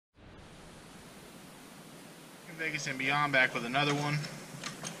Vegas and Beyond, back with another one.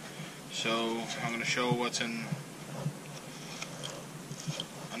 So I'm going to show what's in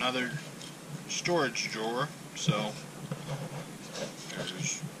another storage drawer. So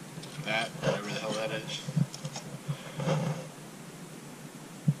there's that, whatever the hell that is.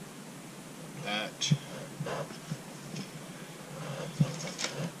 That.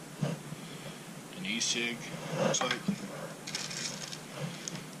 An e-cig, looks like.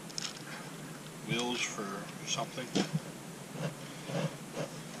 Wheels for something.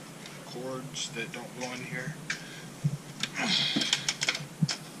 Cords that don't go in here.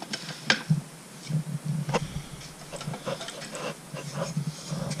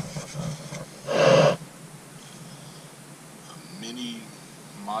 A mini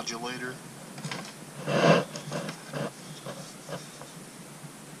modulator.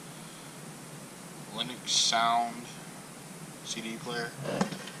 Linux Sound CD player.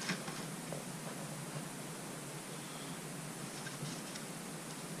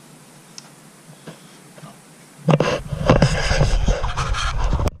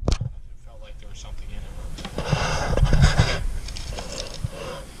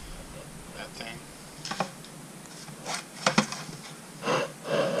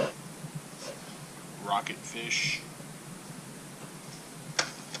 Rocket fish.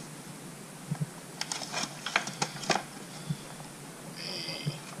 A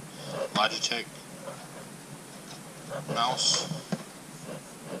Logitech mouse.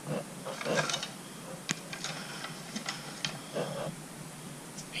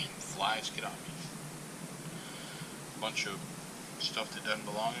 Damn, flies, get off me. A bunch of stuff that doesn't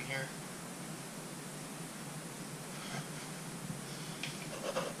belong in here.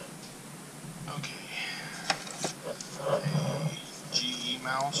 Okay. A GE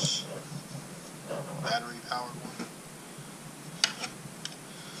mouse, battery powered one.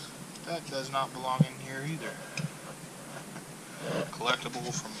 That does not belong in here either.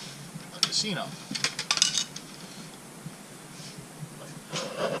 Collectible from a casino.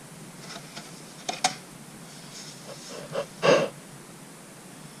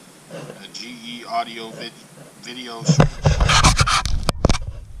 A GE audio video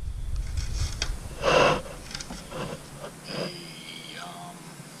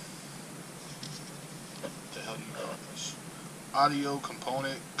audio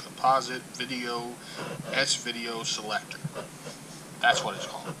component composite video S-video selector. That's what it's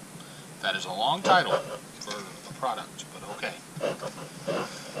called. That is a long title for a product, but okay.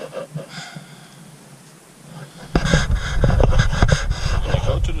 When you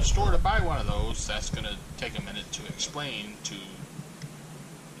go to the store to buy one of those, that's going to take a minute to explain to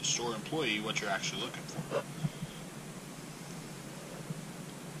the store employee what you're actually looking for.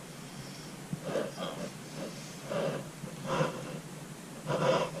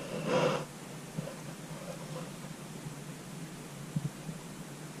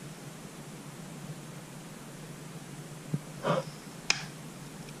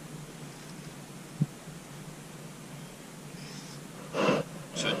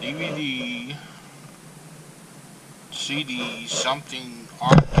 So DVD, CD, something,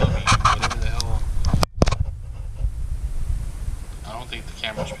 RW, whatever the hell. I don't think the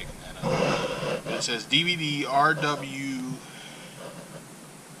camera's picking that up. But it says DVD, RW,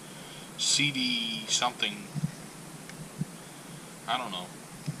 CD, something. I don't know.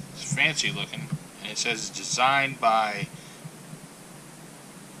 It's fancy looking. And it says it's designed by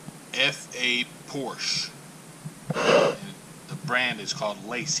F.A. Porsche. The brand is called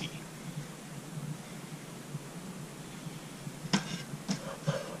Lacey.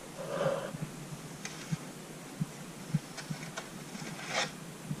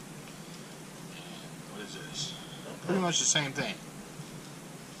 What is this? Pretty much the same thing.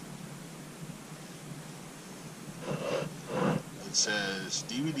 It says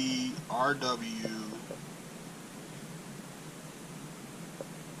DVD, RW,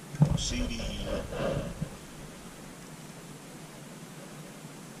 CD.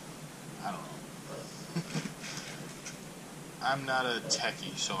 I don't know. I'm not a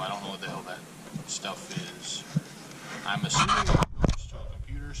techie, so I don't know what the hell that stuff is. I'm assuming it goes to a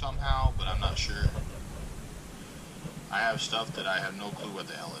computer somehow, but I'm not sure. I have stuff that I have no clue what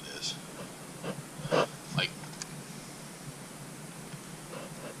the hell it is. Like,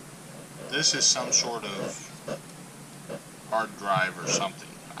 this is some sort of hard drive or something.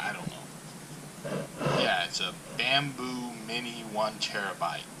 I don't know. Yeah, it's a Bamboo Mini 1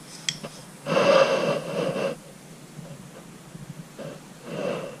 terabyte.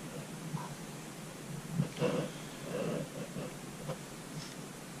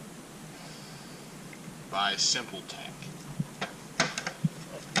 By Simpletech.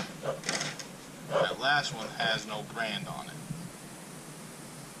 At last one has no brand on it.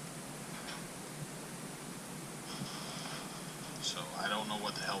 So I don't know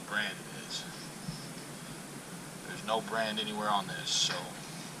what the hell brand it is. There's no brand anywhere on this, so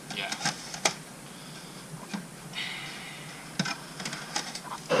yeah.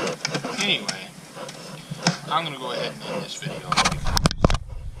 Anyway, I'm going to go ahead and end this video because